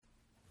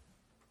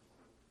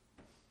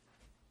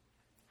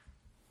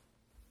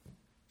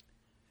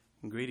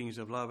Greetings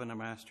of love in our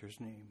Master's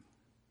name.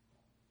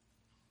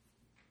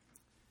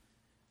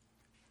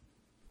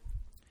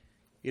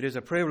 It is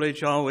a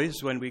privilege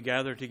always when we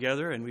gather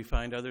together and we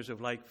find others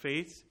of like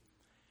faith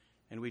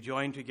and we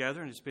join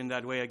together, and it's been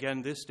that way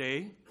again this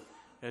day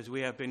as we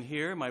have been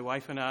here, my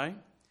wife and I,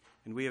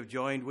 and we have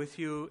joined with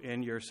you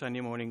in your Sunday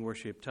morning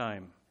worship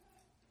time.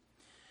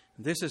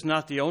 This is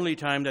not the only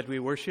time that we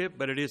worship,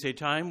 but it is a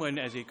time when,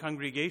 as a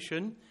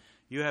congregation,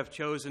 you have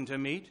chosen to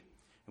meet,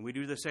 and we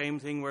do the same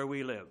thing where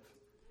we live.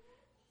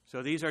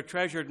 So these are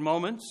treasured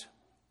moments.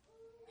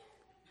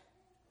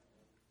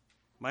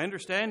 My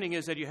understanding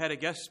is that you had a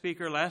guest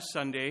speaker last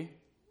Sunday.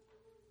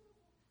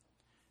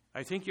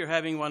 I think you're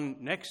having one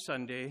next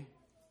Sunday.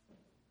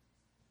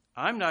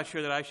 I'm not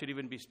sure that I should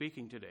even be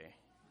speaking today.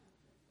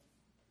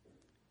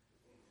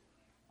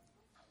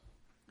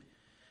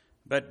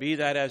 But be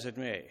that as it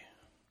may.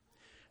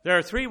 There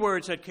are three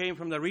words that came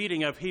from the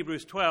reading of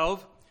Hebrews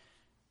 12.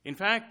 In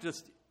fact,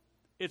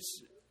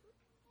 it's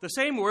the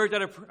same word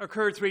that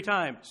occurred three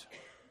times.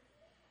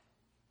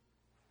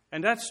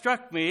 And that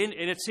struck me, and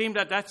it seemed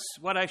that that's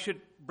what I should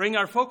bring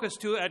our focus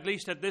to, at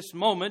least at this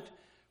moment,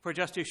 for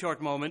just a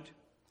short moment.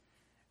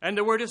 And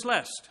the word is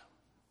lest.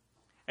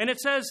 And it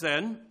says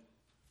then,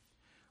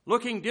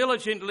 looking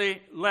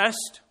diligently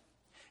lest.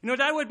 You know,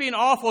 that would be an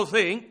awful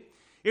thing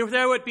if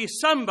there would be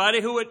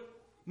somebody who would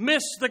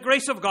miss the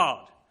grace of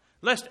God,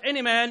 lest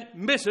any man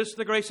misses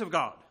the grace of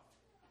God.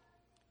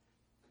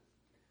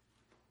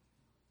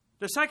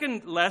 The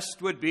second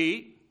lest would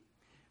be,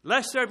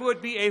 lest there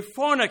would be a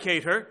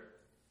fornicator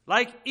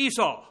like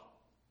Esau.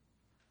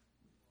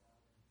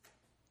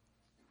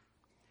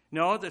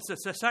 No, the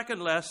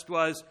second lest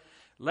was,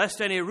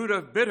 lest any root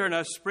of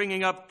bitterness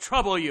springing up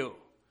trouble you.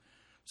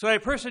 So a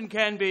person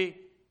can be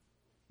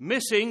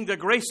missing the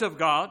grace of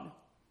God.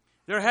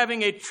 They're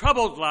having a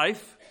troubled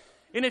life,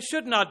 and it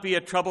should not be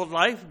a troubled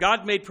life.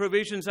 God made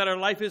provisions that our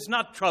life is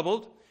not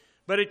troubled,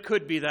 but it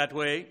could be that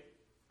way.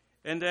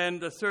 And then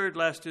the third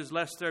lest is,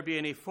 lest there be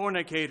any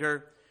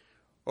fornicator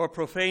or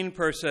profane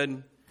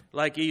person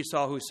like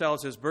Esau who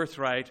sells his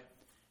birthright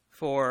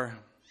for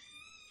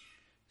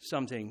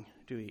something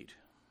to eat.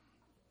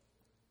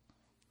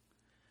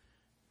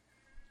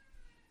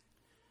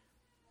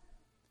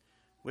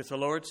 With the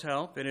Lord's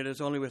help, and it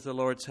is only with the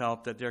Lord's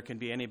help that there can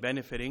be any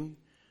benefiting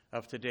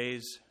of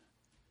today's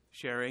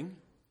sharing.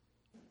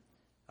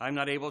 I'm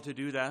not able to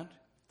do that.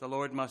 The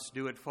Lord must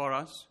do it for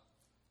us.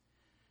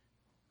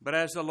 But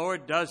as the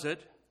Lord does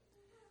it,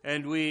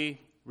 and we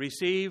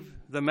receive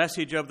the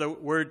message of the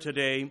word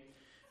today,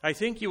 I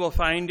think you will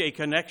find a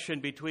connection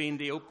between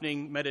the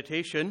opening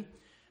meditation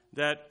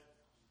that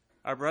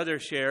our brother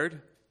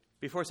shared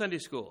before Sunday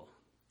school.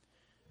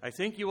 I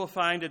think you will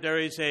find that there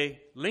is a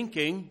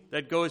linking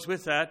that goes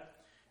with that,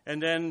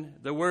 and then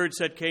the words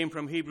that came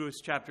from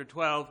Hebrews chapter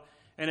 12,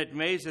 and it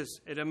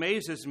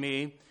amazes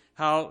me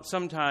how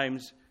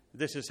sometimes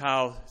this is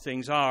how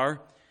things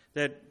are,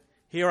 that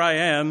here I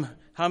am,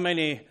 how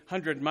many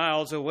 100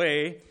 miles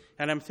away,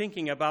 and I'm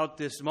thinking about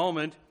this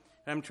moment,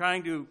 and I'm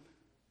trying to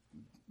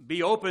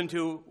be open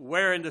to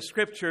where in the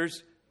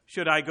Scriptures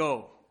should I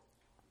go.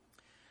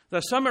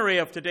 The summary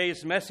of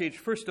today's message,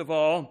 first of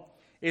all,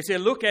 is a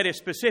look at a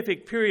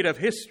specific period of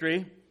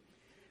history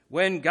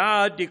when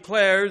God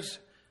declares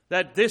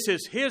that this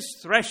is His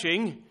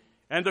threshing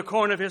and the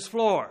corn of His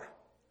floor.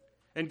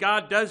 And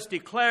God does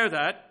declare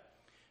that.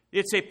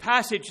 It's a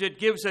passage that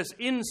gives us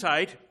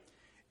insight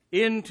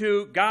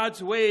into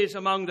God's ways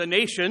among the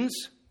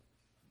nations.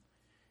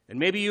 And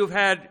maybe you've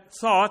had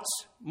thoughts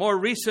more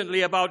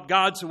recently about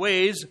God's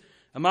ways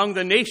among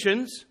the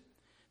nations.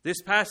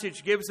 This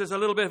passage gives us a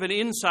little bit of an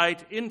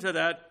insight into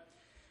that.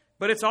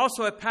 But it's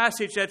also a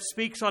passage that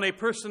speaks on a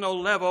personal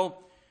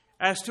level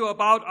as to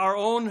about our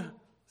own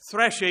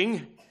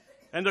threshing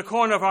and the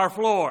corn of our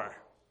floor.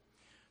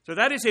 So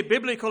that is a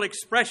biblical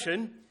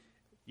expression.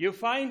 You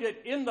find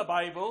it in the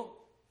Bible,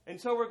 and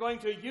so we're going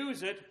to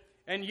use it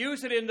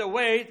in the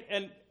way,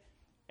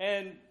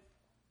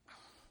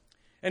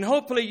 and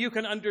hopefully you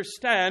can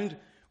understand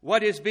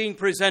what is being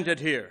presented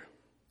here.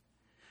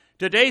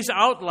 Today's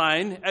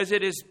outline, as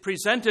it is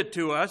presented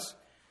to us,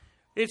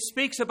 it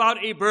speaks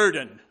about a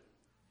burden.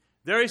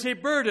 There is a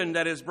burden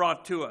that is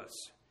brought to us.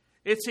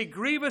 It's a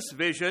grievous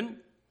vision.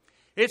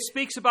 It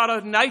speaks about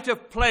a night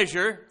of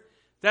pleasure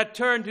that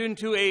turned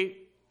into a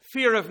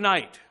fear of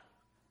night.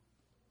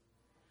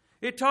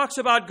 It talks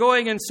about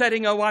going and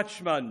setting a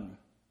watchman.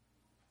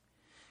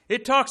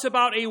 It talks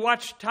about a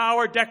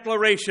watchtower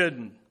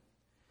declaration.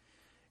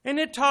 And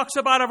it talks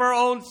about of our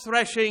own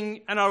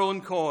threshing and our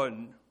own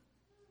corn.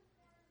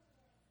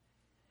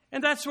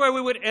 And that's where we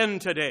would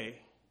end today.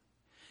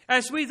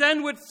 As we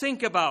then would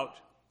think about,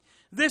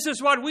 this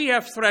is what we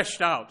have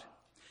threshed out.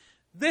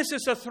 This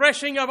is the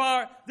threshing of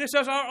this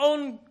is our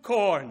own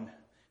corn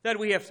that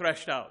we have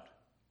threshed out.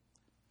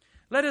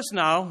 Let us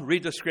now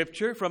read the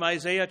scripture from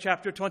Isaiah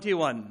chapter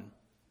 21.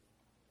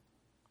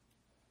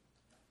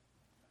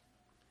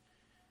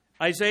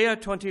 Isaiah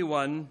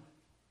 21,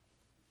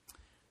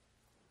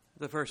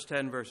 the first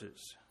 10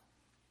 verses.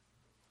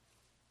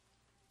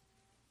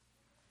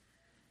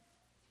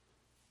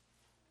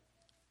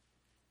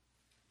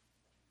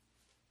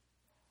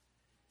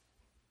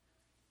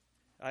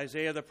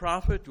 Isaiah the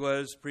prophet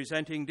was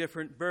presenting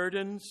different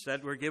burdens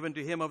that were given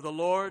to him of the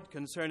Lord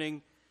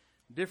concerning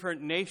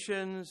different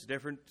nations,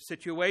 different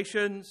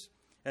situations,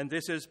 and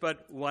this is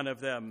but one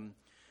of them.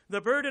 The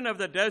burden of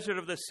the desert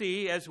of the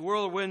sea, as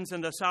whirlwinds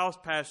in the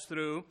south pass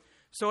through,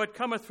 so it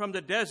cometh from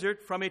the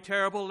desert, from a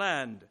terrible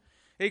land.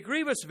 A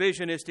grievous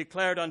vision is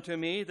declared unto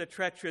me, the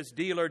treacherous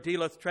dealer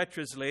dealeth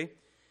treacherously,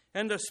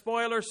 and the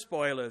spoiler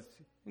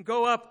spoileth.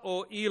 Go up,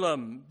 O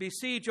Elam,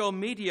 besiege, O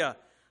Media,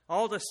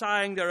 all the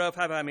sighing thereof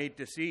have I made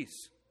to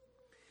cease.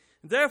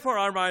 Therefore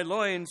are my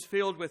loins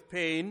filled with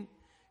pain,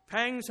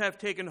 pangs have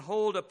taken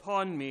hold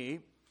upon me,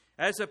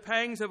 as the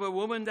pangs of a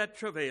woman that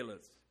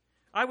travaileth.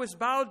 I was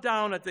bowed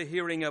down at the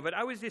hearing of it,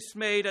 I was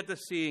dismayed at the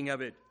seeing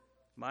of it.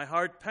 My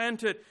heart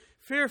panted,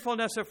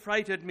 fearfulness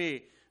affrighted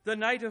me, the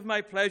night of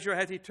my pleasure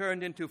hath he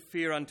turned into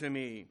fear unto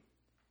me.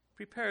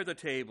 Prepare the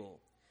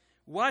table,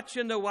 watch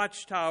in the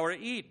watchtower,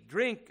 eat,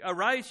 drink,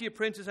 arise ye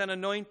princes, and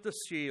anoint the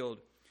shield.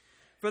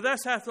 For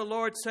thus hath the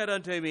Lord said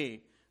unto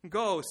me,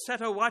 Go,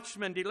 set a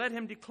watchman, let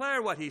him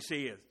declare what he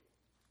seeth.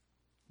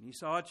 And he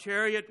saw a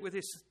chariot with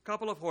his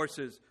couple of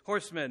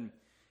horsemen,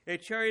 a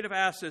chariot of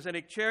asses, and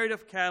a chariot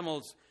of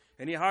camels,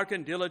 and he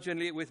hearkened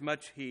diligently with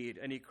much heed.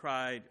 And he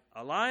cried,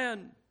 A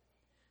lion,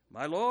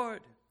 my Lord,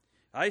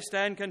 I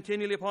stand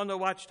continually upon the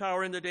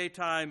watchtower in the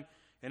daytime,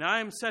 and I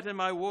am set in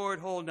my ward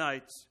whole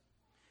nights.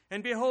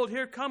 And behold,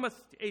 here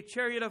cometh a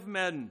chariot of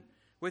men,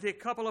 with a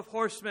couple of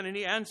horsemen, and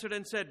he answered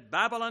and said,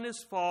 Babylon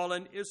is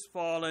fallen,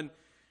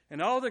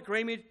 and all the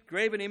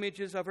graven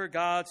images of her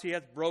gods he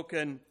hath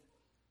broken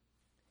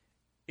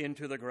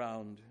into the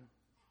ground.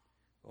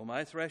 O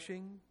my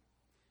threshing,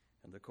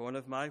 and the corn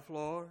of my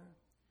floor,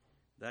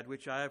 that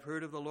which I have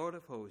heard of the Lord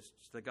of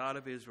hosts, the God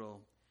of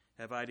Israel,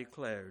 have I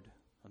declared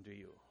unto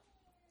you.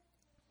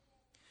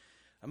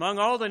 Among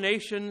all the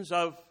nations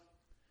of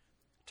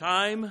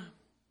time,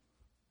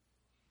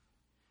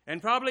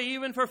 and probably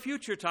even for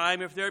future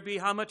time, if there be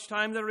how much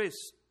time there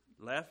is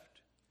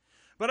left.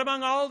 But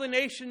among all the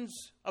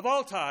nations of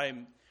all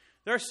time,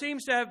 there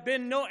seems to have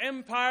been no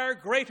empire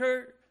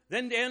greater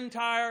than the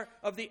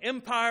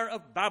empire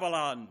of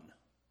Babylon.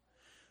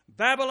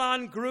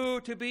 Babylon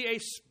grew to be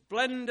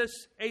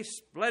a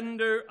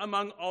splendor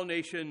among all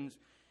nations.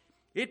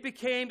 It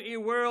became a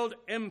world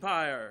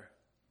empire.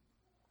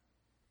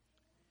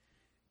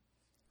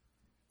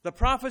 The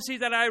prophecy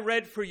that I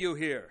read for you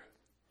here,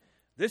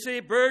 this is a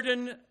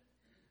burden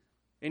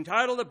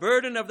entitled The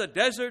Burden of the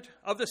Desert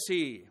of the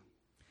Sea.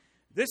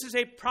 This is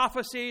a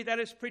prophecy that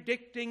is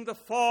predicting the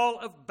fall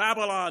of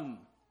Babylon.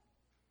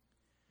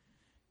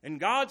 And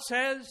God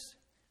says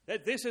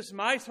that this is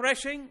my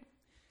threshing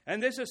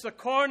and this is the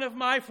corn of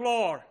my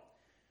floor.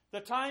 The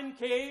time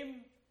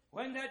came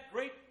when that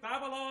great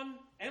Babylon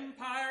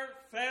empire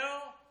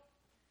fell,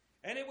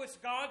 and it was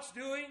God's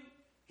doing.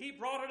 He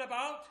brought it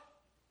about.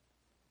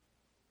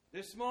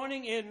 This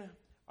morning in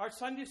our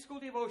Sunday school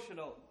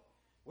devotional,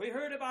 we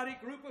heard about a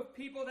group of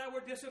people that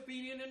were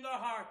disobedient in their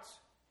hearts.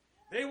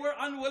 They were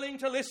unwilling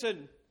to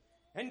listen.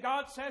 And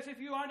God says, if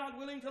you are not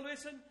willing to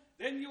listen,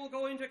 then you will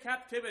go into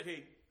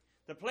captivity.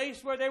 The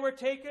place where they were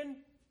taken,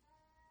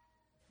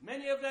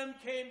 many of them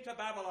came to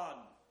Babylon.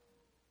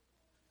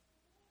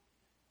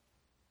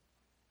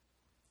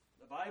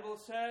 The Bible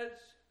says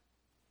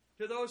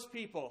to those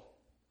people,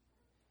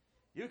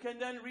 you can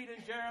then read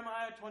in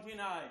Jeremiah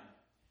 29,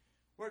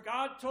 where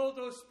God told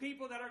those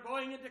people that are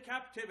going into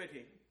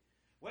captivity,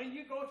 when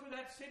you go to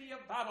that city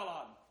of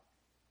Babylon,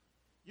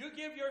 you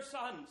give your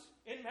sons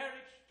in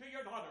marriage to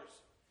your daughters.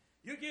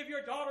 You give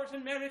your daughters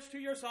in marriage to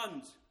your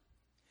sons.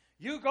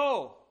 You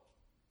go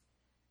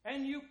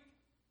and you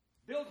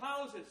build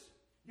houses.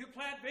 You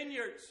plant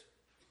vineyards.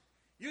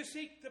 You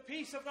seek the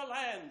peace of the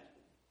land.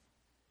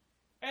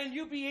 And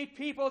you be a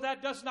people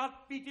that does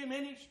not be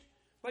diminished,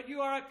 but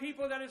you are a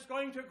people that is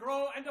going to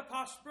grow and to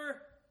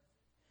prosper.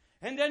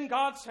 And then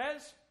God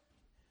says,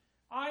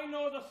 I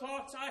know the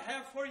thoughts I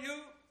have for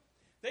you.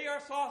 They are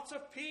thoughts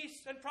of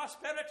peace and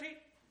prosperity.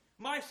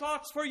 My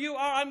thoughts for you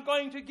are, I'm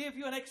going to give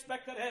you an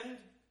expected end.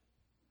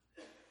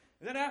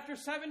 And then after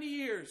 70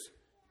 years,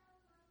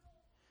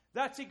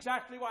 that's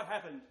exactly what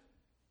happened.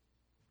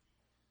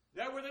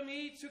 There were the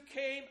Medes who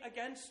came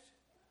against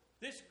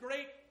this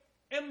great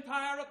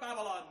empire of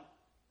Babylon.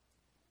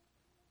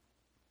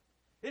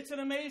 It's an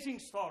amazing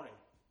story.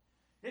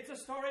 It's a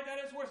story that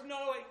is worth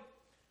knowing.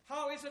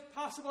 How is it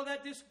possible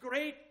that this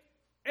great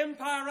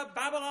empire of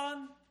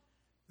Babylon,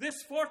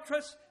 this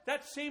fortress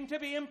that seemed to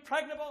be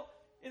impregnable,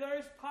 there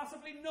is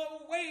possibly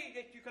no way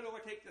that you could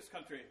overtake this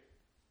country?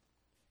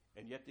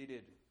 And yet they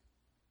did.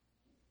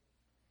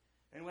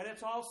 And when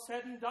it's all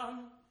said and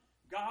done,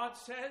 God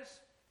says,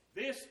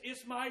 this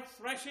is my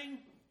threshing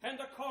and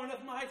the corn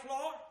of my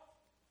floor.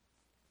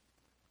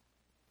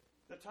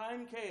 The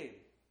time came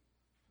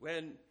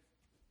when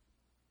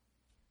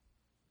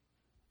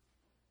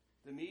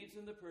the Medes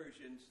and the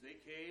Persians, they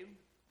came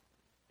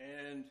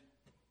and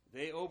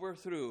they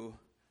overthrew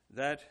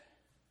that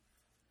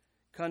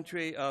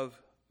country of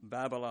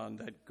Babylon,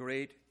 that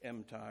great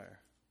empire.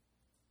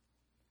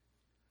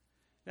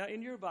 Now,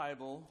 in your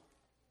Bible,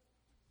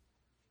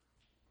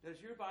 Does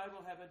your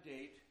Bible have a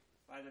date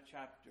by the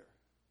chapter?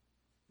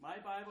 My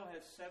Bible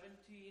has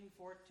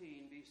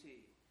 1714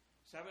 BC.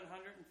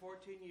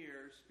 714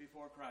 years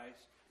before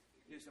Christ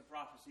is the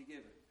prophecy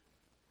given.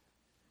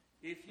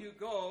 If you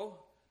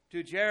go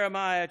to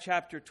Jeremiah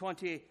chapter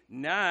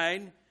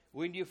 29,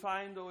 when you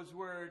find those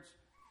words,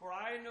 "For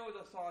I know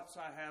the thoughts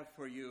I have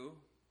for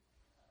you,"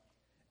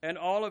 and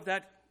all of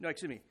that,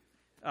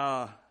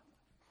 I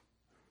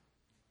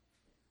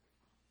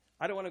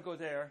don't want to go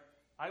there.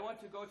 I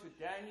want to go to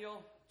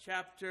Daniel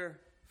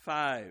chapter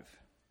 5.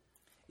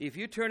 If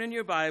you turn in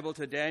your Bible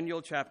to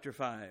Daniel chapter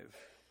 5.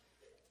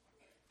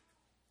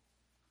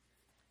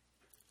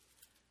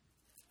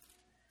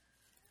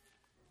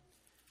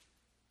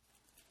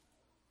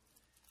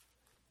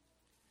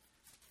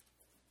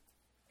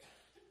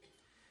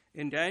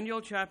 In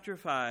Daniel chapter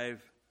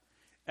 5,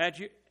 at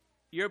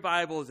your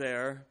Bible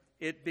there,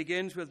 it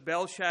begins with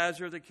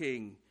Belshazzar the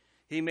king.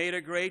 He made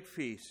a great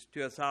feast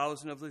to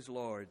 1,000 of his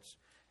lords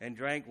and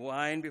drank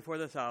wine before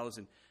the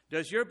 1,000.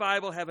 Does your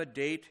Bible have a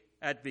date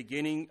at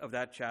beginning of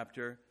that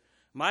chapter?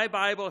 My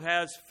Bible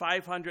has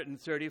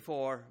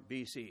 534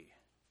 BC.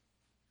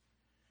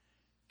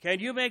 Can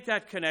you make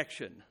that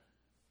connection?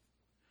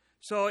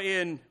 So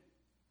in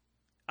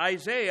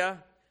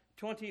Isaiah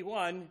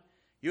 21,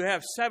 you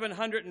have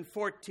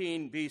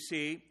 714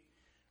 BC.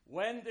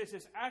 When this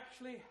is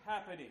actually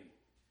happening,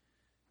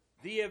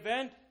 the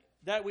event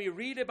that we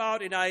read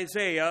about in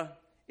Isaiah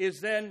is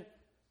then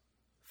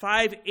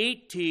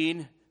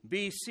 518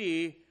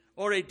 BC,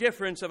 or a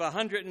difference of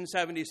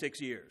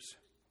 176 years.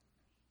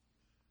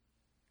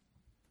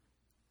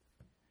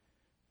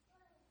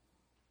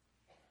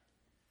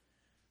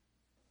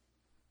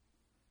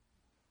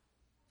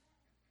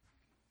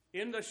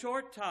 In the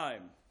short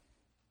time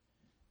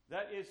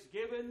that is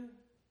given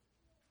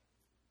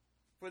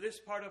for this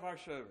part of our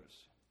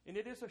service, and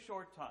it is a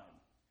short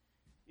time,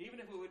 even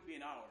if it would be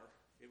an hour,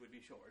 it would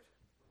be short.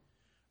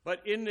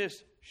 But in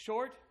this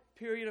short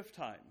period of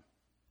time,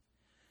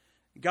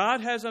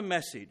 God has a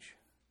message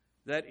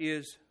that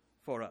is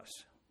for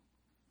us.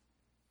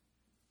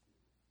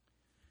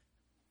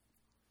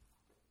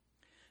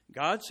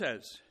 God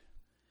says,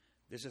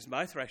 "This is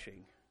my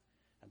threshing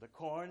and the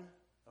corn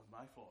of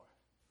my floor."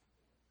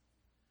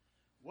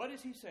 What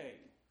is he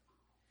saying?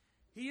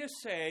 He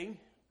is saying,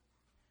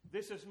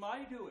 this is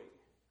my doing,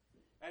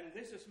 and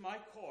this is my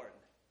corn.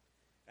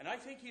 And I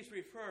think he's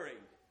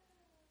referring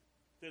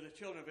to the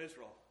children of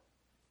Israel.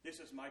 This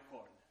is my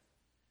corn.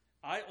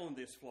 I own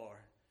this floor.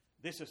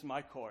 This is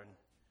my corn,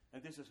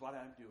 and this is what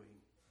I'm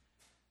doing.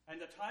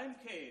 And the time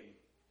came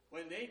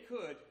when they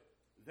could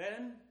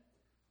then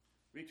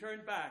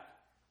return back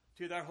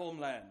to their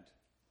homeland.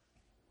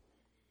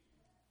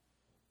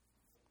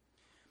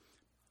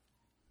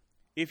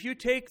 If you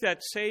take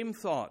that same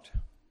thought,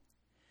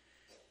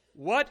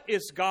 what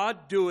is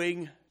God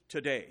doing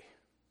today?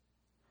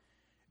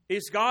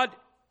 Is God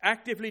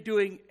actively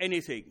doing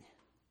anything?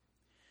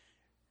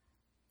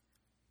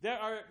 There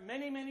are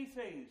many, many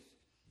things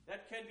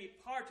that can be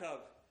part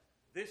of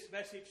this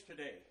message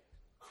today.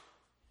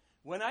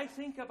 When I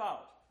think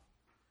about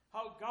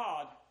how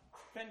God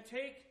can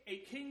take a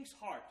king's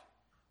heart,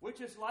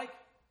 which is like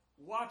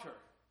water,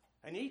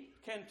 and he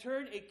can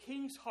turn a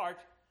king's heart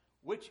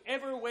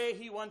whichever way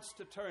he wants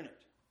to turn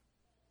it.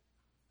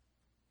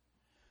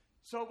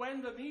 So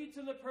when the Medes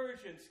and the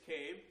Persians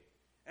came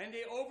and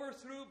they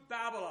overthrew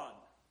Babylon,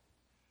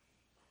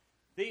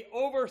 the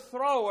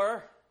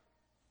overthrower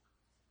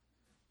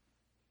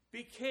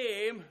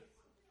became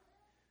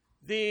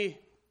the,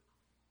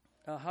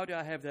 how do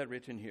I have that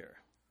written here?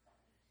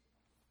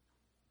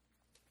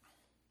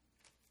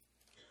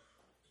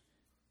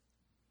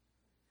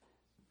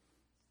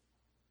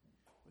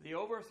 The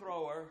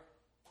overthrower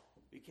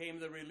became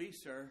the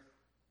releaser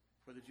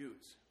for the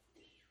Jews.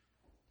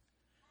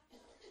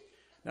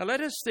 Now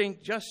let us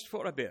think just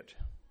for a bit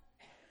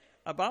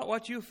about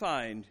what you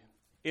find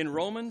in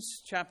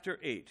Romans chapter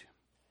 8.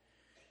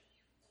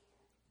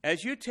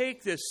 As you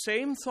take this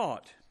same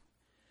thought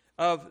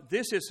of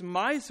this is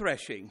my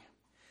threshing,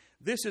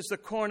 this is the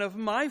corn of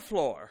my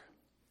floor,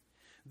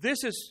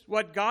 this is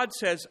what God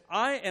says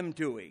I am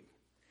doing.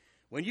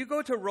 When you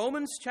go to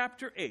Romans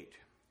chapter 8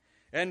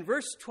 and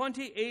verse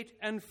 28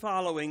 and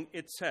following,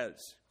 it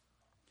says,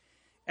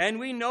 "And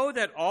we know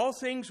that all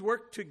things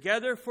work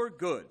together for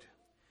good,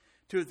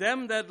 to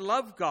them that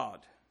love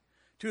God,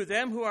 to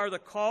them who are the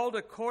called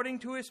according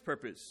to his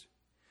purpose,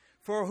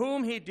 for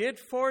whom he did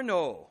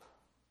foreknow,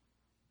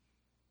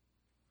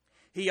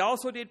 he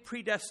also did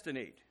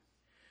predestinate,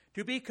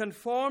 to be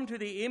conformed to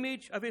the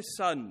image of his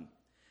Son,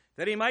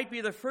 that he might be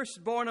the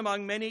firstborn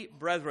among many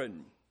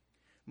brethren.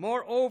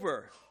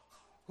 Moreover,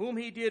 whom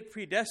he did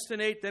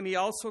predestinate, them he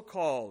also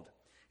called,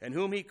 and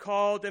whom he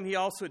called, them he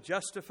also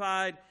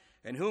justified,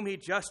 and whom he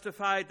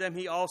justified, them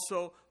he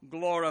also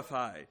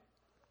glorified."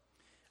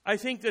 I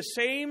think the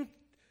same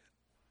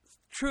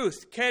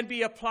truth can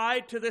be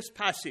applied to this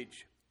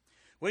passage.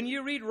 When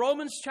you read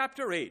Romans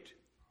chapter 8,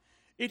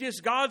 it is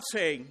God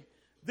saying,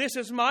 this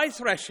is my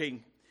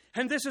threshing,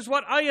 and this is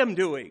what I am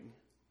doing.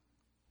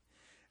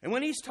 And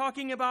when he's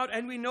talking about,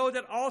 and we know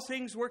that all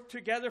things work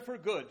together for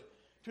good,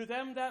 to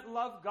them that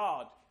love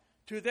God,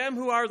 to them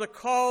who are the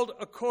called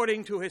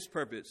according to his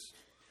purpose.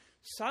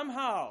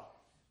 Somehow,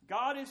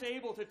 God is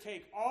able to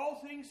take all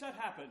things that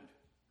happened.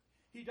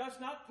 He does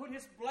not put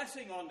his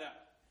blessing on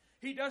that.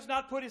 He does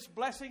not put his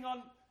blessing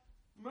on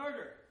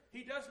murder.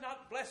 He does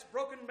not bless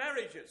broken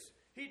marriages.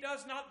 He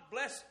does not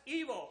bless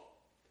evil.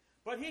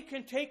 But he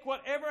can take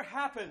whatever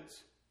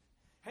happens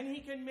and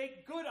he can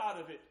make good out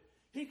of it.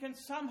 He can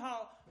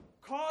somehow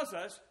cause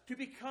us to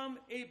become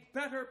a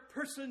better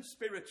person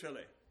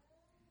spiritually.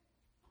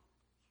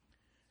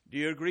 Do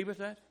you agree with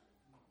that?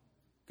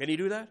 Can he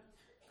do that?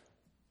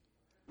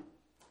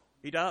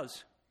 He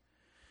does.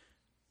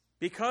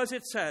 Because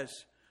it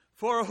says,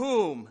 for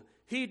whom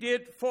he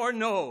did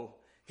foreknow,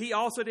 he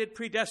also did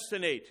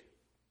predestinate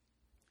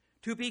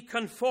to be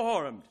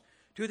conformed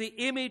to the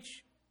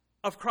image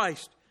of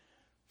Christ,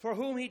 for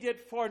whom he did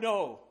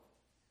foreknow,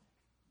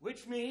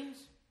 which means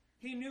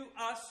he knew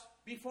us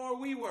before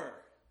we were.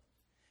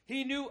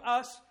 He knew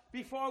us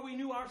before we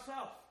knew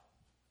ourselves.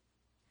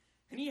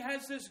 And he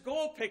has this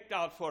goal picked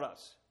out for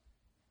us.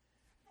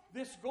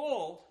 This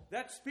goal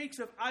that speaks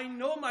of, I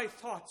know my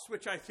thoughts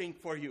which I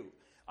think for you.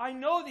 I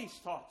know these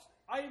thoughts.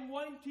 I am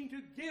wanting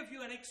to give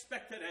you an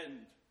expected end.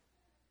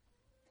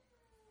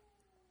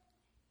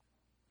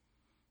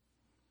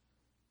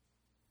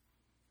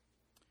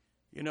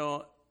 You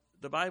know,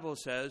 the Bible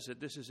says that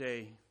this is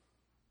a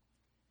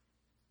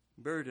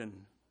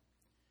burden.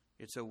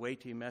 It's a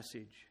weighty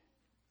message.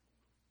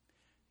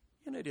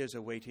 And it is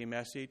a weighty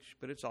message,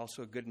 but it's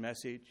also a good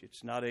message.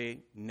 It's not a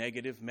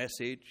negative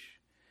message.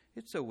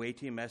 It's a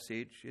weighty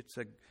message.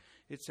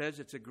 It says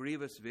it's a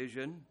grievous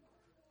vision.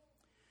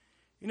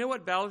 You know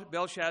what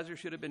Belshazzar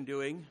should have been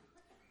doing?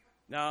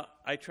 Now,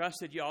 I trust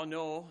that you all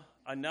know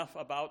enough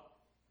about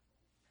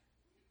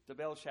the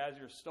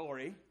Belshazzar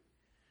story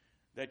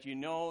that you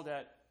know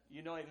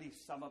at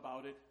least some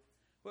about it.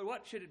 But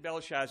what should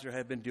Belshazzar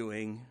have been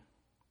doing?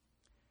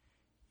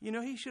 You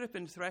know, he should have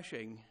been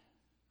threshing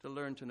to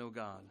learn to know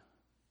God.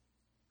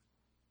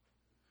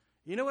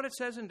 You know what it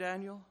says in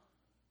Daniel?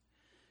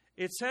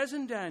 It says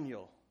in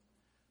Daniel,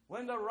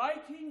 when the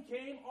writing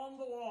came on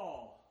the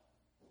wall,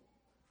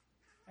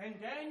 and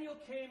Daniel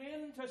came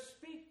in to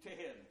speak to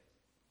him,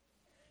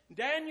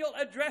 Daniel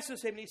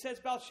addresses him, and he says,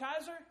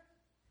 Belshazzar,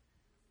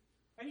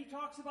 and he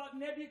talks about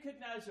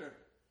Nebuchadnezzar,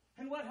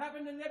 and what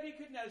happened to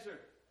Nebuchadnezzar.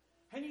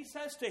 And he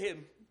says to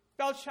him,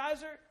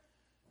 Belshazzar,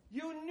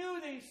 you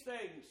knew these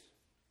things,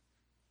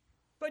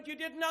 but you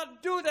did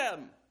not do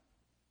them.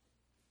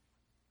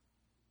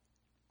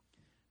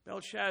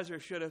 Belshazzar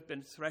should have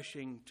been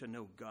threshing to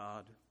know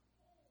God.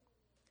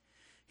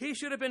 He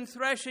should have been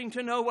threshing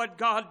to know what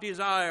God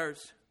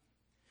desires.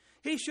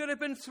 He should have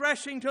been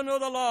threshing to know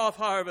the law of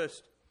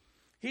harvest.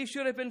 He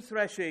should have been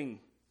threshing.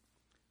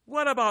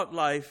 What about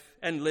life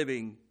and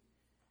living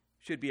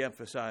should be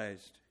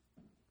emphasized?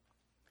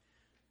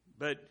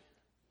 But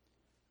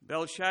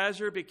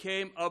Belshazzar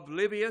became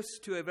oblivious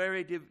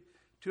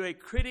to a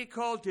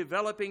critical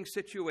developing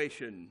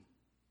situation.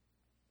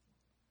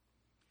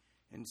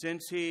 And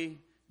since he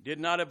did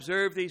not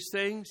observe these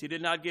things, he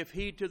did not give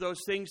heed to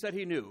those things that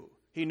he knew.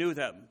 He knew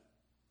them.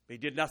 He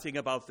did nothing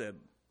about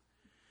them.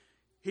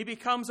 He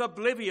becomes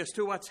oblivious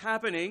to what's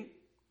happening.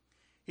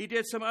 He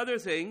did some other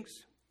things.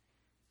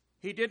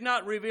 He did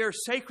not revere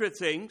sacred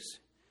things.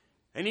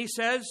 And he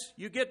says,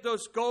 you get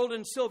those gold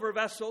and silver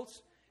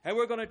vessels, and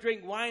we're going to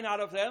drink wine out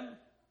of them.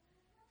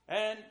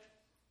 And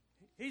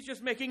he's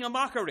just making a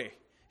mockery.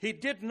 He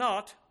did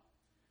not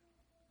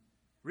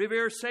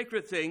revere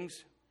sacred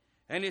things,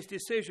 and his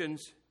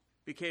decisions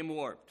became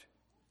warped.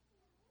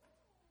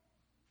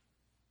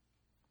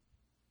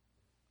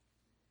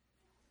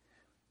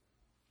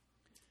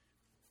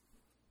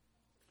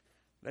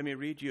 Let me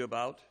read you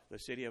about the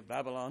city of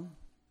Babylon.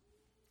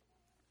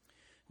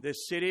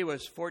 This city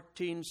was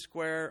 14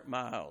 square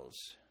miles.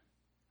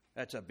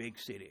 That's a big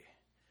city.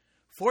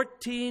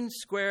 14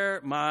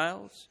 square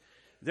miles.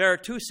 There are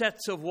two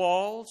sets of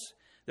walls.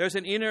 There's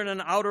an inner and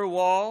an outer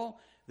wall.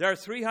 They're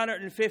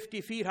 350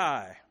 feet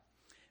high.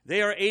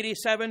 They are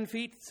 87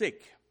 feet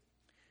thick.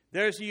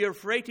 There's the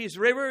Euphrates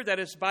River that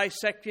is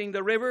bisecting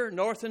the river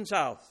north and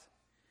south.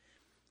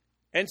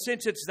 And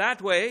since it's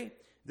that way,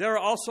 there are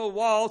also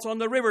walls on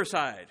the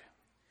riverside.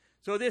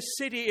 So this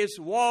city is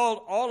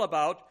walled all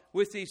about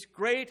with these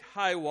great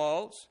high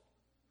walls.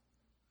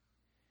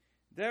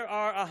 There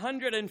are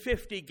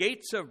 150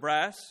 gates of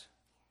brass,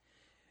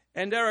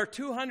 and there are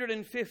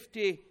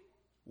 250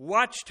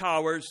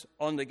 watchtowers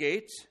on the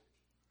gates.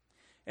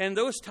 And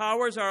those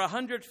towers are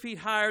 100 feet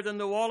higher than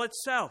the wall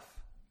itself.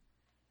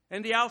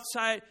 And the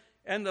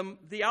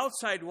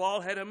outside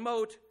wall had a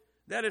moat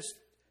that is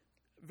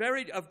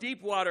of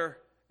deep water,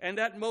 and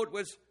that moat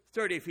was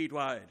 30 feet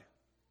wide.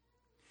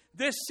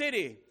 This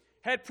city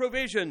had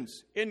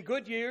provisions. In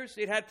good years,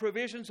 it had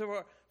provisions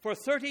for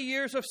 30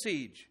 years of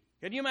siege.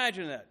 Can you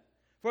imagine that?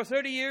 For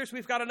 30 years,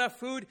 we've got enough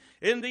food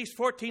in these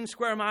 14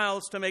 square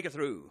miles to make it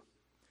through.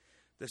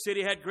 The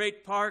city had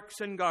great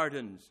parks and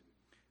gardens.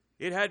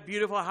 It had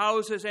beautiful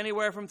houses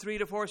anywhere from 3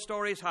 to 4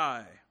 stories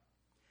high.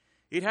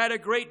 It had a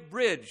great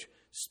bridge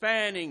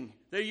spanning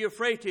the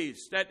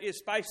Euphrates that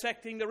is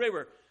bisecting the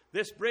river.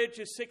 This bridge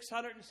is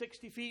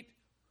 660 feet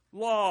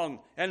long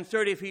and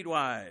 30 feet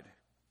wide.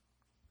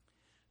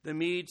 The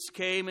Medes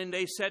came and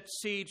they set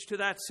siege to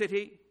that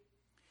city.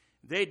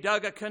 They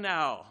dug a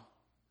canal.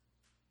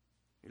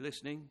 You're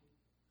listening?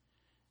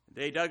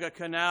 They dug a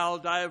canal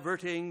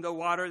diverting the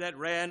water that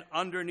ran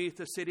underneath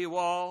the city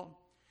wall.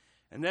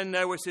 And then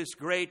there was this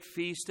great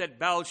feast that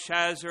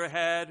Belshazzar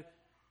had,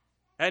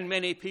 and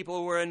many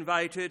people were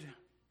invited.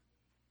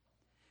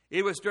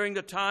 It was during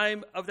the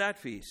time of that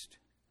feast.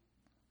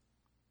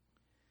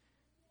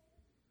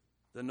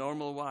 The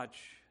normal watch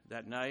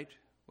that night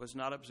was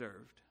not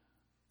observed.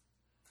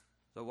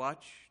 The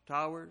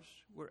watchtowers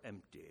were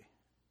empty.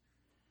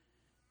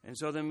 And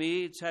so the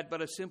Medes had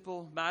but a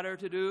simple matter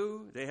to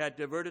do. They had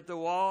diverted the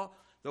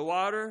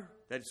water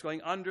that's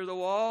going under the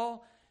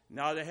wall.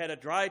 Now they had a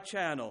dry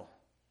channel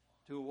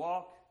to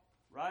walk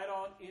right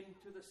on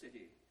into the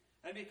city.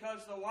 And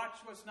because the watch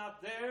was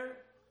not there,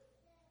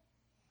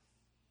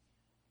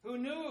 who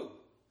knew?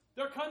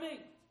 They're coming.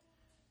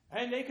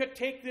 And they could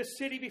take this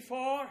city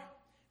before.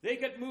 They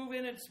could move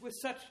in with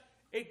such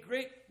a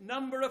great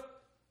number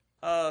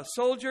of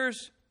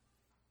soldiers.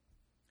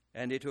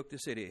 And they took the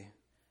city.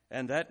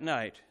 And that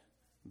night,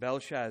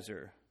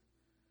 Belshazzar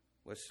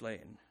was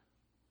slain.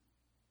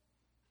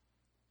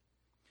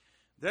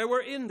 There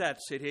were in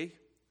that city,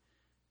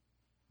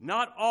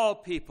 not all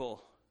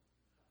people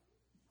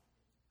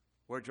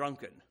were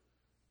drunken.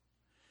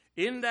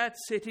 In that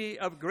city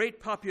of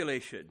great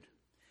population,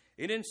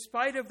 and in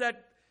spite of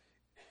that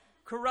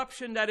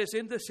corruption that is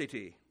in the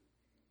city,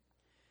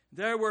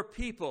 there were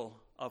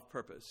people of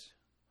purpose.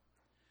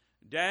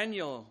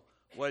 Daniel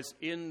was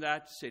in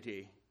that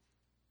city.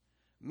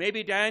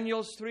 Maybe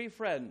Daniel's 3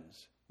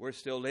 friends were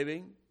still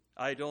living.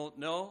 I don't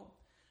know.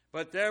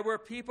 But there were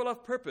people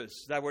of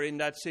purpose that were in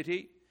that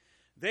city.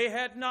 They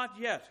had not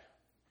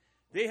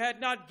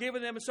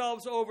given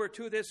themselves over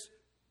to this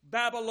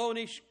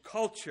Babylonish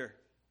culture.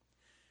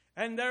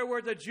 And there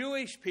were the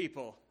Jewish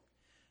people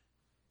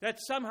that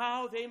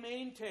somehow they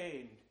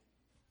maintained.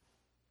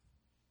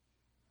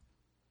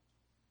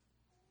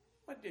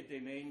 What did they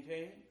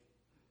maintain?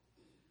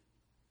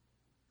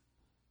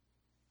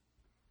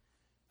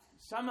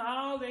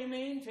 Somehow they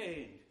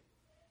maintained.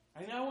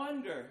 And I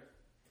wonder,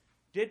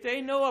 did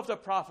they know of the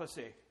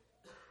prophecy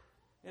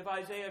of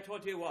Isaiah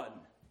 21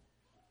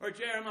 or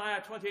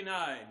Jeremiah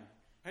 29?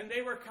 And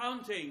they were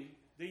counting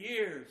the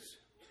years.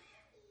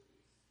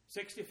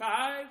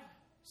 65,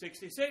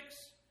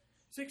 66,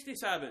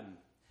 67,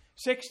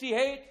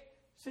 68,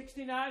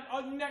 69.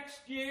 Oh,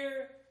 next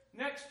year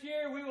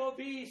we will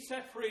be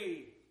set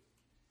free.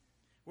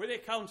 Were they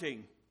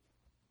counting?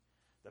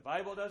 The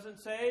Bible doesn't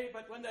say,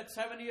 but when that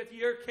 70th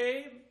year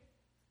came,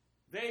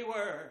 they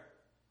were.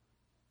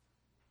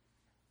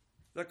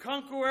 The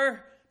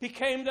conqueror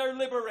became their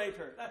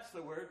liberator. That's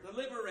the word, the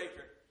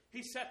liberator.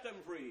 He set them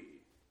free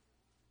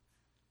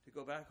to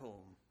go back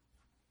home.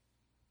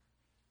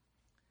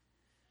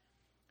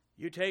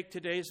 You take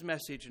today's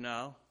message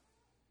now,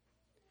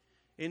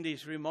 in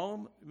these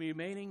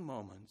remaining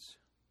moments,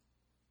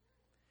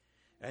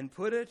 and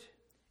put it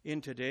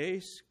in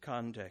today's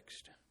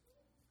context.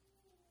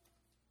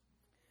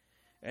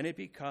 And it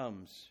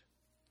becomes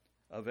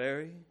a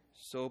very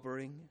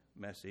sobering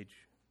message.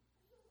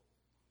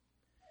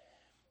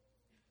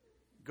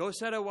 Go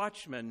set a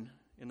watchman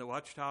in the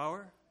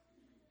watchtower,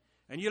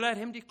 and you let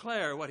him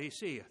declare what he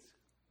seeth.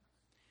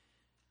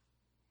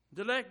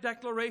 The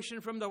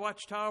declaration from the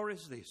watchtower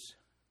is this: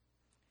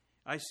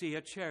 I see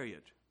a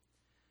chariot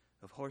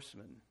of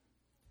horsemen.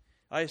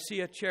 I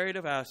see a chariot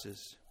of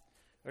asses,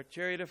 or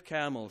chariot of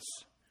camels,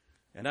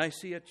 and I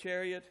see a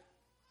chariot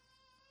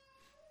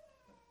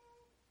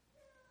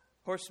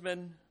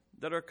horsemen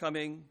that are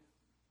coming,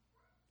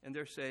 and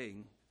they're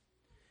saying,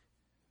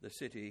 the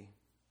city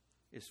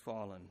is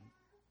fallen.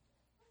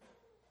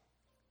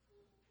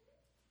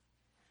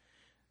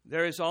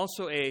 There is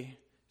also a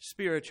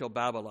spiritual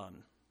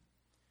Babylon.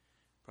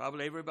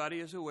 Probably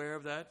everybody is aware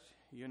of that.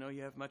 You know,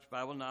 you have much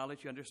Bible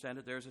knowledge. You understand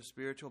that there's a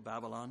spiritual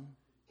Babylon.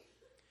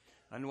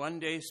 And one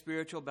day,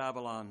 spiritual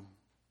Babylon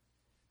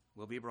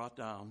will be brought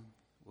down,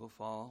 will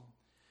fall.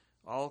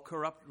 All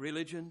corrupt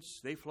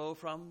religions, they flow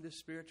from this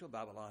spiritual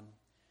Babylon.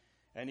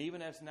 And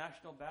even as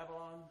national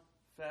Babylon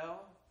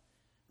fell,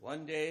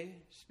 one day,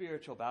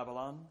 spiritual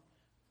Babylon,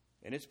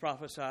 and it's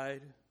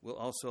prophesied, will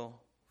also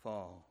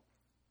fall.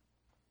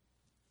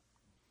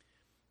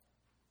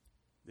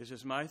 This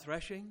is my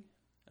threshing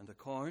and the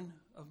corn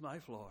of my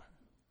floor.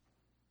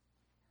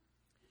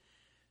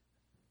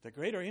 The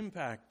greater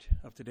impact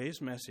of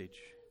today's message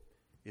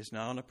is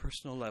now on a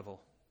personal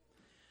level.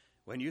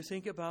 When you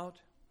think about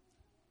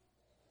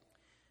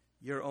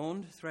your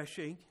own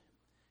threshing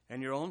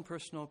and your own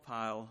personal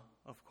pile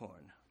of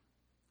corn.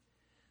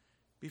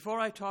 Before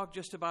I talk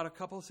just about a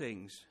couple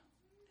things,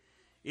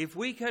 if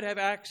we could have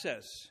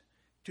access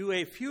to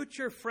a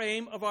future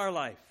frame of our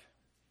life,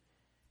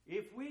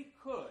 if we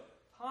could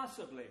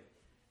possibly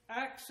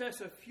access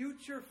a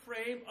future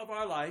frame of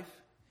our life,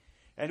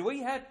 and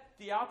we had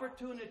the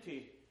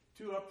opportunity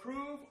to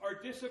approve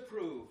or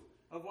disapprove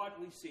of what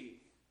we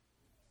see,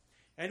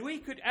 and we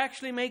could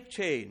actually make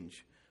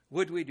change,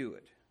 would we do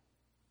it?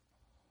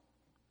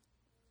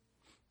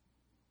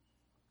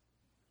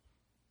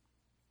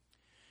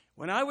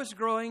 When I was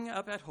growing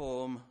up at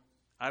home,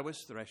 I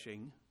was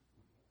threshing.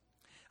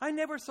 I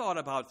never thought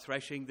about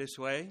threshing this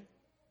way.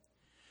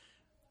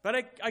 But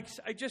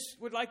I just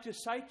would like to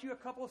cite you a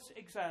couple of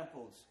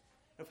examples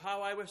of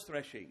how I was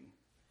threshing.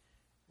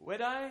 As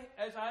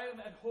I am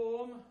at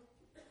home,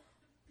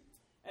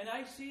 and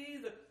I see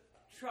the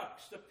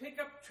trucks, the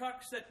pickup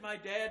trucks that my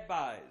dad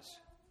buys,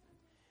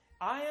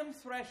 I am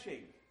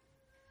threshing.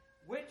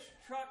 Which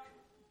truck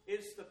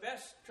is the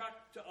best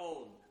truck to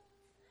own?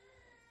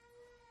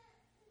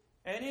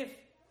 And if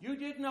you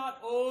did not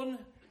own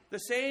the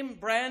same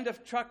brand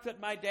of truck that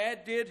my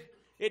dad did,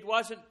 it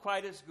wasn't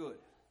quite as good.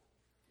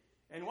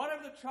 And one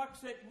of the trucks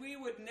that we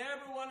would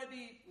never want to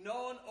be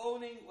known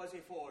owning was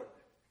a Ford.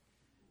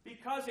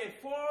 Because a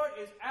Ford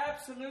is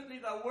absolutely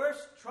the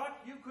worst truck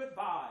you could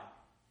buy.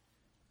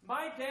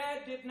 My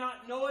dad did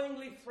not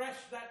knowingly thresh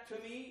that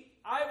to me.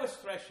 I was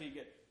threshing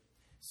it.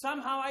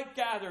 Somehow I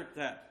gathered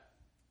that.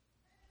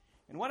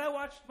 And when I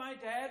watched my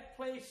dad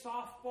play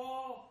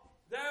softball,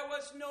 there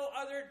was no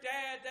other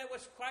dad that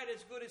was quite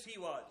as good as he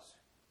was.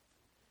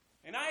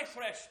 And I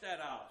threshed that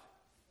out.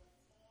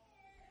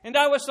 And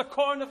I was the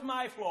corn of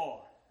my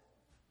floor.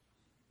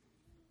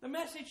 The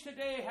message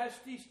today has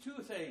these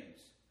two things.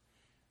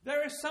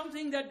 There is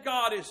something that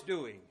God is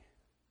doing.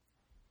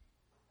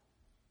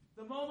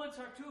 The moments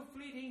are too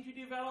fleeting to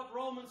develop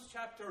Romans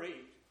chapter 8.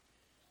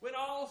 With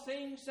all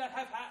things that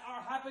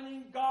are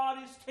happening,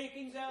 God is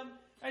taking them,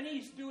 and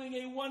He's doing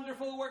a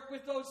wonderful work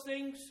with those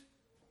things.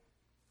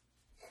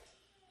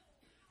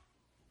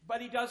 But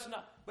He does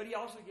not. But He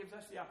also gives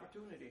us the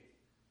opportunity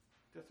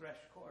to thresh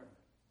corn,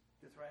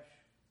 to thresh.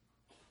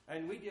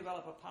 And we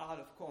develop a pod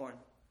of corn.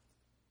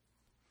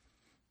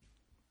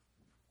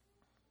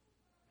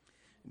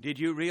 Did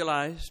you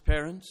realize,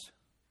 parents,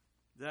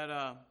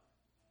 that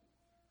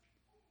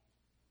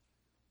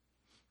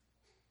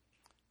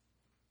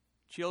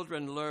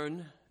children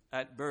learn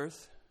at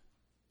birth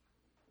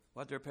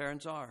what their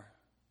parents are?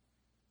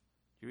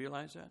 Do you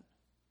realize that?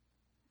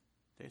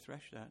 They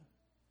thresh that.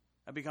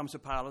 That becomes a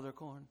pile of their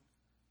corn.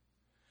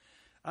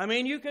 I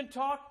mean, you can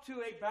talk to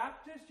a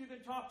Baptist, you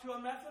can talk to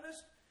a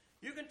Methodist,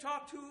 you can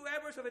talk to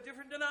whoever's of a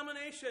different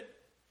denomination.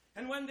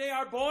 And when they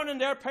are born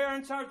and their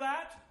parents are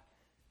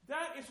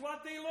that is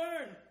what they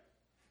learn.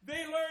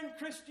 They learn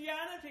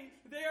Christianity.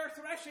 They are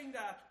threshing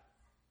that.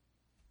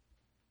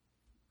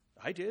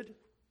 I did.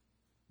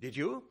 Did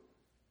you?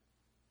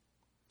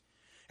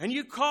 And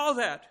you call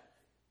that.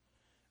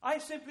 I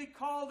simply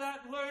call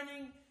that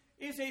learning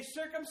is a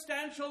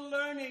circumstantial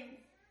learning.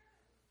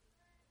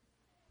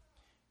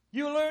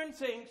 You learn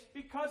things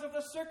because of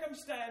the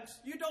circumstance.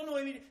 You don't know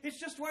anything. It's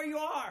just where you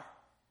are.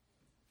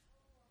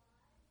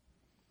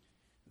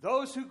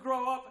 Those who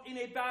grow up in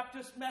a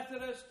Baptist,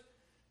 Methodist,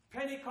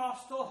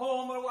 Pentecostal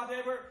home or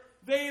whatever,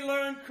 they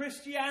learn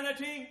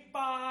Christianity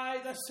by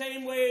the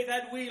same way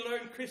that we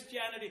learn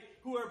Christianity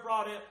who are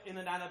brought up in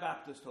an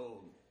Anabaptist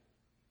home.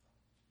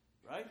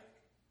 Right?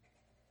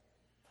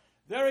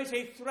 There is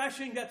a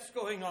threshing that's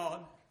going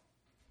on.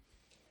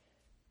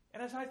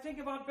 And as I think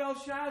about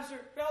Belshazzar,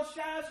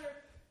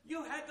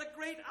 you had the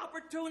great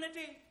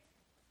opportunity.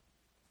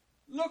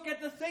 Look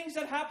at the things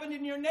that happened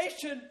in your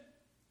nation.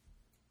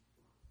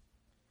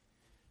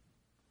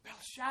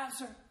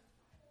 Belshazzar,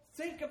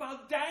 think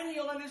about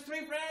Daniel and his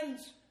 3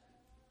 friends.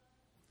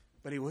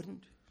 But he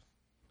wouldn't.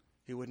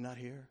 He would not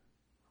hear.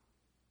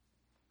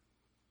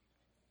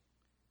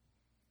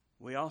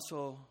 We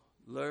also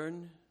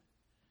learn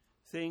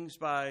things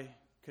by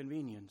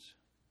convenience.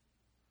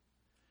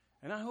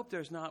 And I hope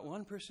there's not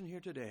one person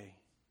here today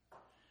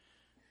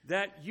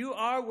that you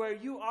are where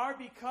you are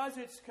because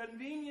it's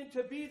convenient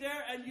to be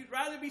there and you'd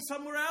rather be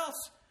somewhere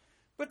else.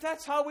 But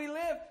that's how we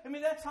live. I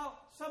mean, that's how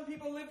some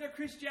people live their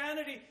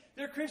Christianity.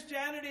 Their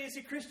Christianity is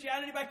a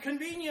Christianity by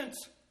convenience.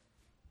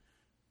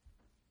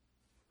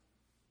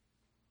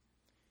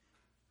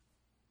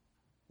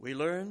 We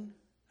learn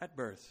at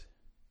birth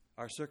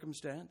our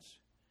circumstance.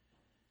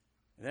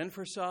 And then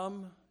for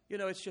some,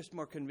 it's just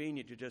more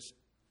convenient to just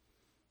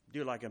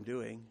do like I'm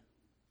doing.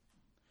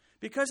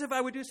 Because if I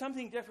would do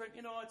something different,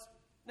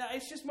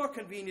 it's just more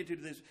convenient to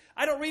do this.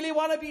 I don't really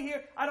want to be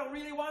here. I don't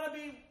really want to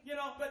be,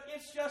 but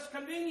it's just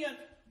convenient.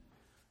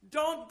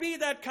 Don't be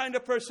that kind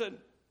of person.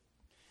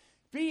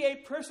 Be a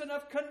person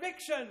of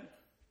conviction.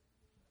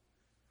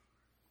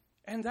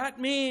 And that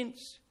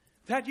means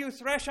that you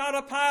thresh out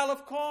a pile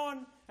of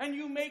corn and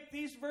you make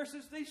these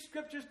verses, these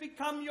scriptures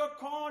become your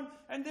corn.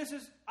 And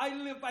I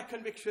live by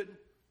conviction.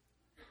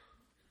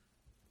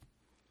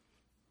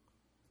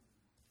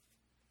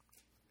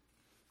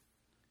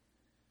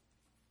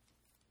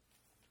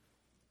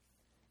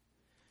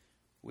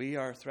 We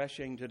are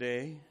threshing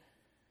today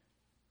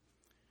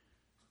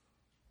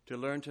to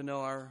learn to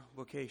know our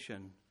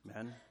vocation,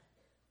 men.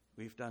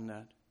 We've done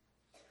that.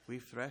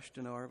 We've threshed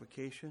to know our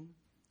vocation.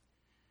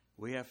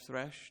 We have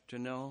threshed to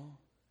know.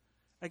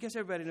 I guess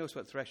everybody knows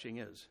what threshing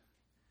is.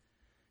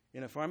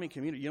 In a farming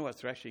community, you know what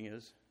threshing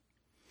is.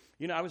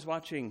 You know, I was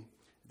watching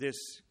this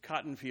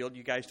cotton field.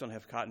 You guys don't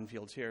have cotton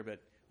fields here,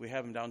 but we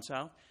have them down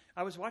south.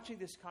 I was watching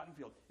this cotton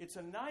field. It's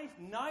a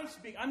nice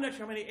big, I'm not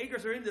sure how many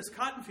acres are in this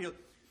cotton field,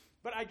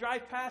 but I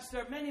drive past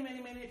there many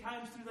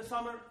times through the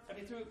summer,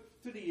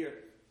 through the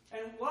year.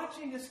 And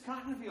watching this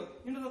cotton field,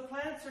 you know, the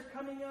plants are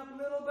coming up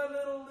little by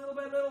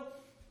little.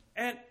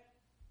 And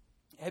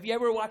have you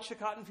ever watched a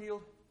cotton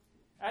field?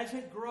 As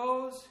it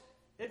grows,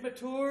 it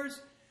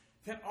matures,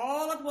 then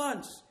all at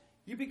once,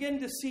 you begin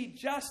to see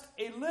just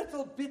a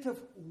little bit of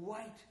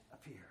white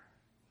appear.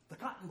 The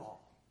cotton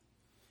ball.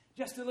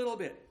 Just a little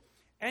bit.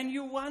 And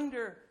you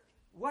wonder,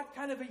 what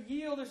kind of a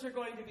yield is there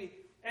going to be?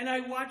 And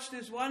I watched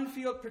this one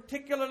field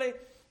particularly,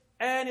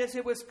 and as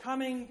it was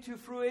coming to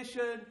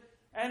fruition,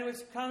 and it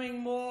was coming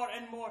more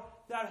and more,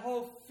 that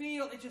whole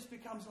field, it just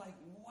becomes like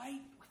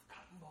white with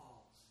cotton balls.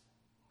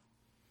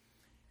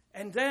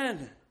 And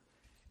then,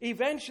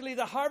 eventually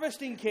the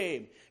harvesting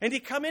came, and they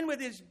come in with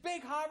this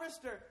big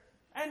harvester,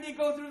 and they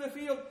go through the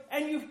field,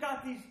 and you've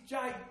got these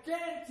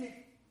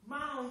gigantic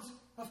mounds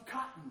of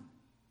cotton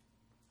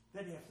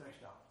that they have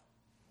threshed out.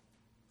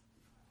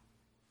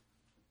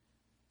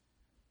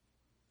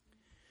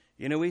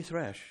 You know, we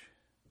thresh.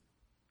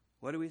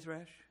 What do we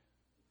thresh?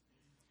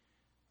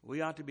 We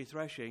ought to be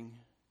threshing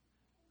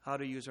how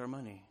to use our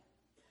money.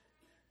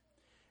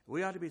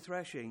 We ought to be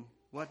threshing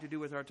what to do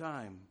with our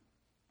time.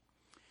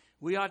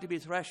 We ought to be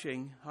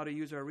threshing how to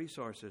use our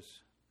resources.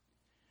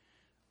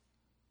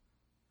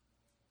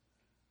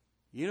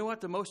 You know what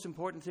the most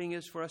important thing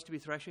is for us to be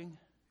threshing?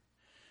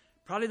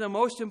 Probably the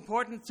most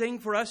important thing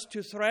for us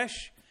to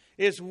thresh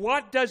is,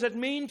 what does it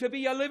mean to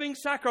be a living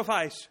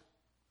sacrifice?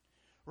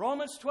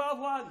 Romans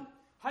 12:1,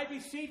 I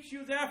beseech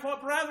you therefore,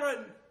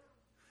 brethren,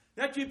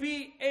 that you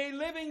be a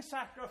living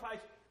sacrifice.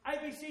 I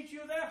beseech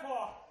you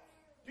therefore.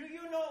 Do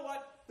you know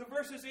what the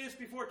verses is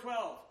before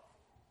 12?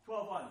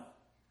 12:1.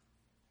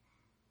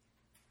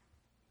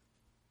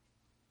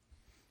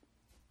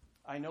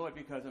 I know it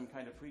because I'm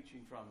kind of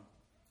preaching from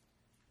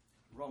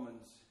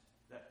Romans,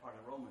 that part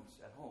of Romans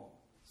at home.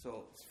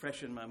 So it's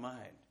fresh in my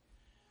mind.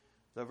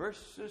 The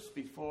verses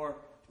before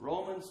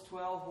Romans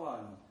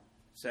 12:1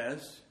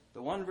 says,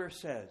 the one verse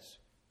says,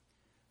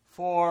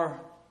 for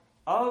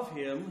of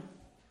him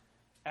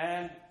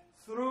and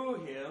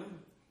through him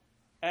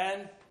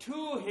and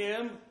to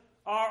him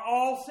are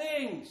all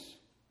things.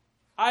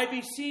 I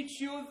beseech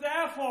you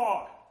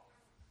therefore.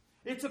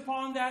 It's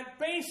upon that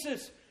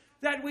basis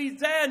that we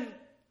then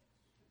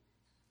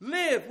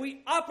live.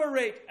 We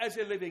operate as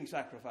a living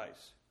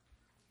sacrifice.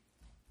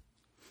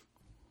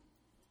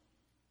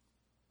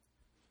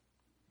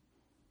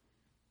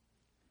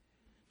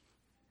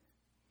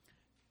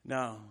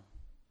 Now,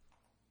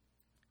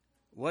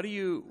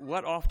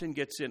 what often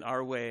gets in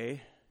our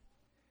way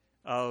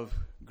of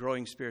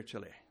growing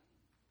spiritually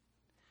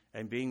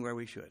and being where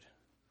we should?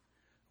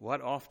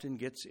 What often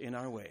gets in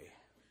our way?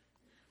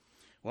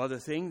 Well, the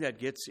thing that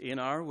gets in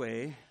our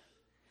way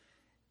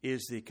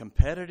is the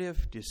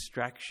competitive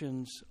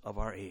distractions of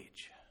our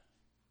age.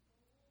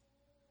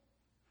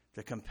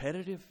 The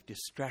competitive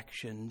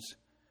distractions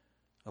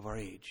of our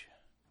age.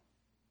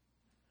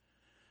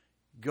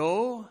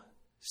 Go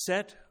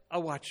set a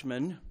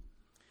watchman,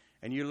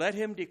 and you let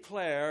him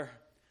declare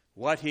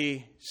what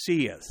he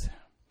seeth.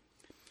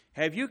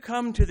 Have you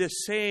come to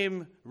this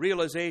same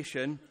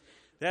realization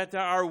that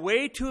there are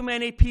way too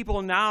many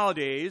people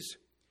nowadays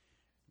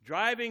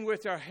driving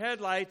with their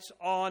headlights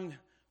on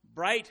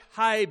bright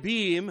high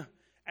beam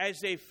as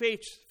they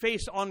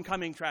face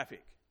oncoming traffic?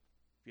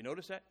 Have you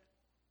noticed that?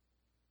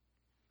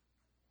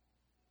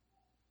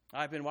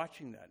 I've been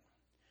watching that.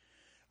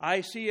 I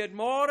see it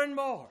more and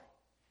more.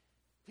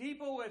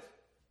 People with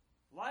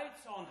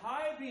lights on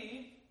high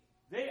beam,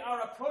 they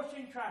are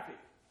approaching traffic.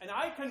 And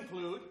I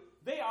conclude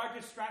they are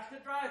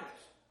distracted drivers.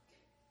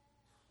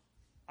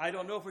 I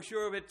don't know for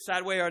sure if it's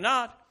that way or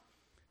not,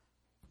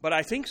 but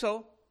I think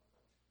so.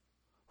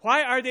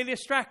 Why are they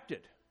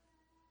distracted?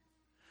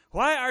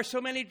 Why are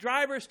so many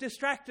drivers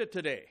distracted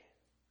today?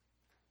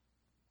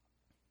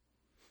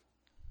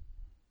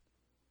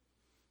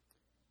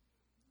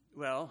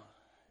 Well,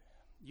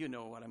 you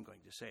know what I'm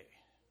going to say.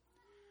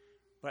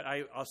 But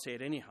I'll say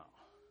it anyhow.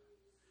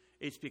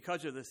 It's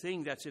because of the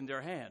thing that's in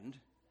their hand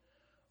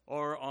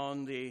or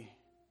on the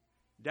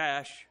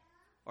dash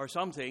or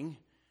something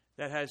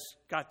that has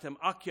got them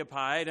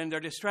occupied and they're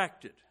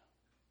distracted.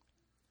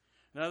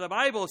 Now, the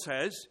Bible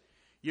says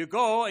you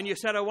go and you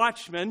set a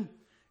watchman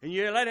and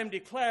you let him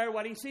declare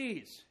what he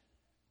sees.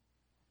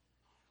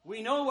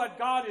 We know what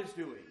God is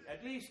doing.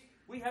 At least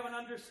we have an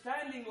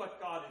understanding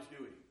what God is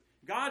doing.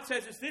 God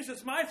says, this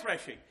is my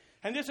threshing,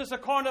 and this is the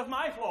corn of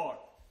my floor.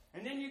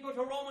 And then you go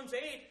to Romans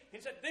 8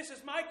 and say, this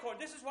is my corn,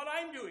 this is what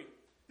I'm doing.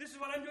 This is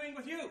what I'm doing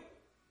with you.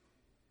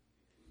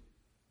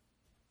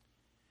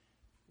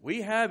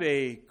 We have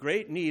a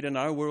great need in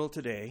our world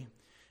today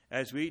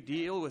as we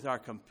deal with our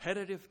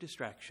competitive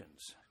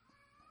distractions.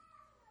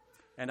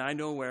 And I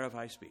know whereof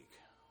I speak.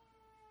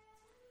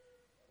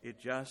 It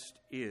just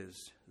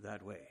is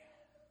that way.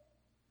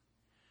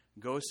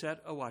 Go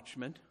set a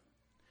watchman,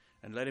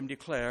 and let him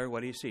declare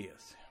what he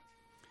seeth.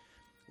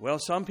 Well,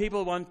 some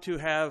people want to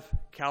have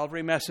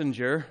Calvary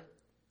Messenger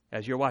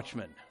as your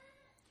watchman.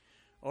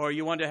 Or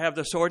you want to have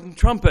the sword and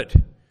trumpet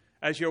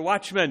as your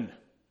watchman.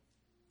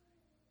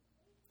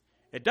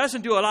 It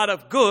doesn't do a lot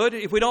of good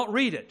if we don't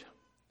read it.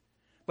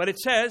 But it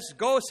says,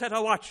 go set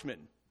a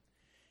watchman.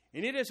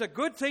 And it is a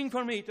good thing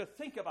for me to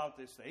think about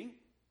this thing.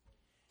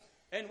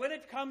 And when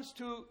it comes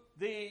to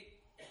the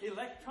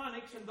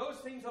electronics and those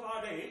things of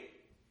our day,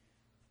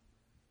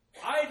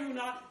 I do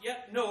not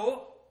yet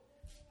know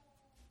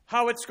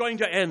how it's going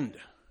to end.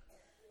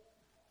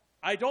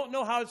 I don't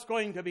know how it's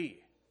going to be.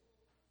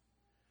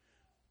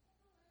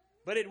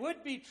 But it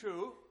would be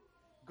true,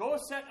 go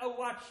set a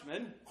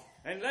watchman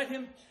and let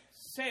him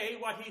say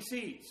what he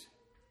sees.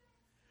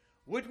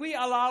 Would we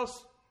allow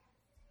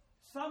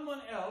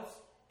someone else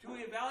to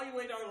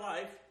evaluate our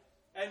life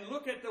and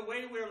look at the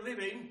way we're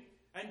living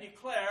and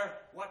declare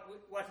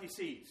what he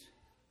sees?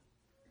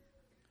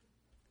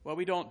 Well,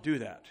 we don't do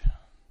that.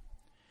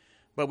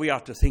 But we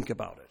ought to think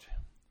about it.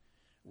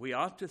 We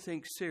ought to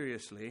think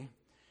seriously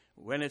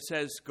when it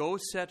says, go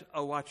set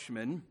a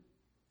watchman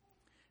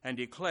and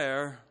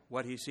declare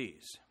what he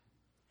sees.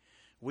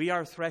 We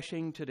are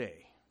threshing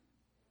today.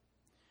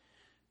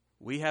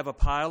 We have a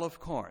pile of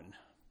corn,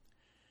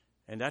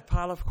 and that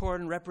pile of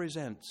corn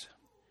represents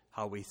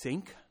how we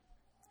think,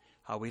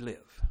 how we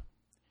live.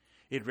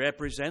 It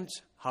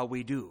represents how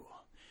we do.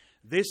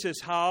 This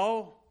is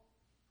how.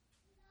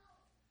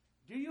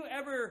 Do you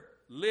ever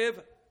live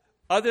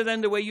other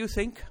than the way you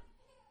think?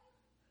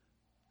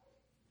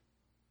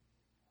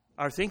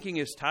 Our thinking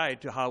is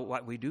tied to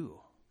what we do.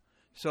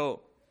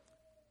 So,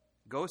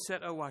 go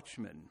set a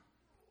watchman.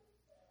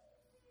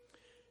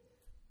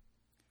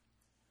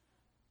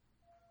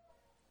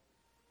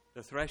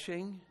 The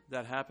threshing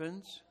that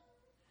happens,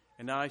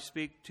 and now I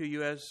speak to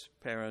you as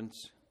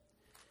parents,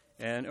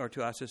 or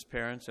to us as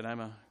parents, and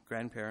I'm a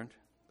grandparent,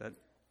 but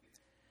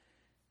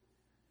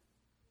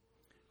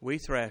we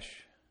thresh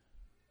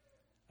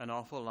an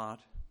awful lot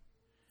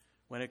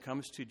when it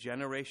comes to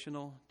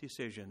generational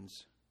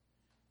decisions,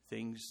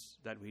 things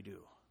that we do.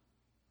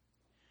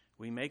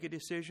 We make a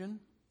decision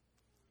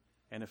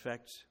and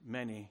affects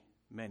many,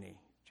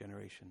 many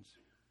generations.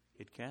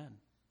 It can.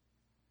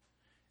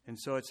 And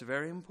so it's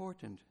very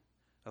important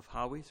of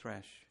how we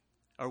thresh,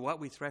 or what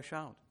we thresh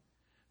out,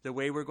 the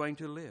way we're going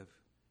to live,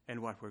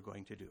 and what we're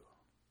going to do.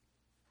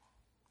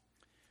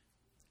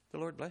 The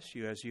Lord bless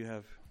you as you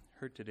have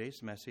heard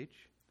today's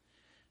message.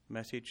 The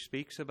message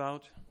speaks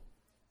about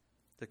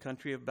the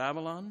country of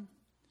Babylon,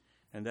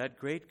 and that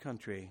great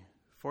country,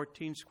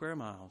 14 square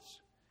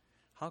miles.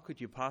 How could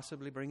you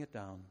possibly bring it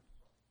down?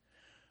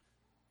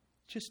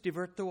 Just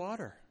divert the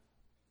water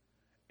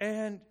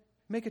and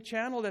make a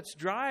channel that's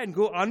dry and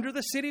go under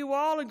the city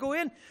wall and go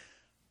in.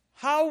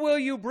 How will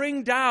you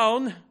bring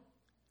down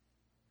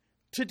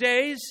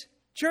today's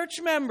church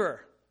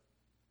member?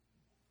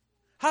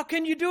 How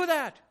can you do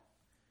that?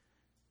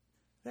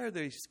 There are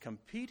these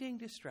competing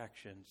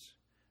distractions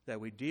that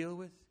we deal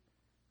with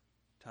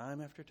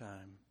time after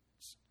time.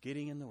 It's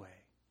getting in the way.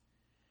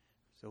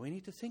 So we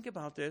need to think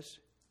about this.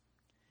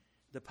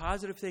 The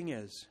positive thing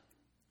is,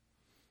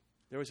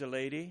 there was a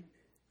lady,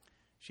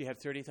 she had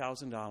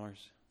 $30,000,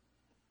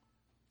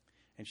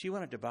 and she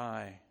wanted to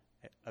buy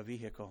a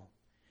vehicle.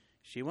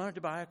 She wanted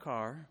to buy a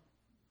car,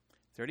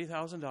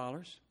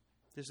 $30,000.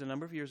 This is a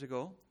number of years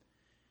ago.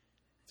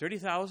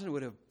 $30,000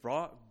 would have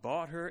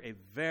bought her a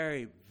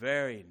very,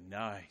 very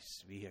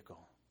nice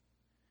vehicle.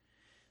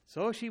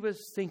 So she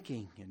was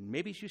thinking, and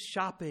maybe she's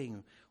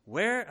shopping,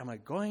 where am I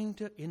going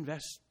to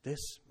invest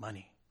this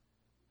money?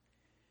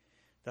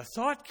 The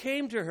thought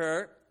came to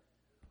her,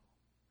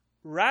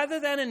 rather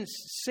than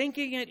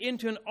sinking it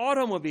into an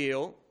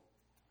automobile,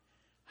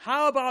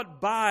 how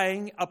about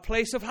buying a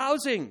place of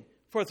housing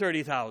for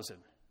 $30,000?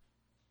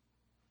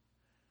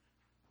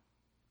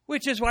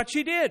 Which is what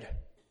she did.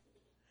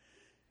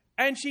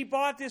 And she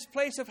bought this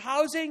place of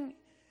housing,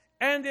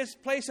 and this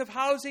place of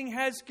housing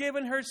has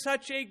given her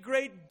such a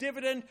great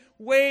dividend,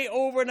 way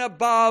over and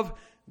above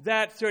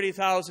that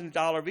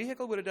 $30,000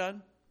 vehicle would have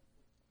done.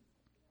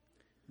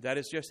 That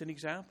is just an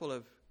example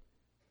of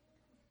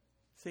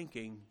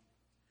thinking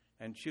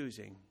and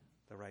choosing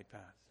the right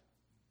path.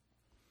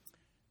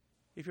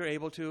 If you're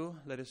able to,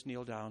 let us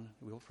kneel down.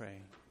 We'll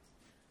pray.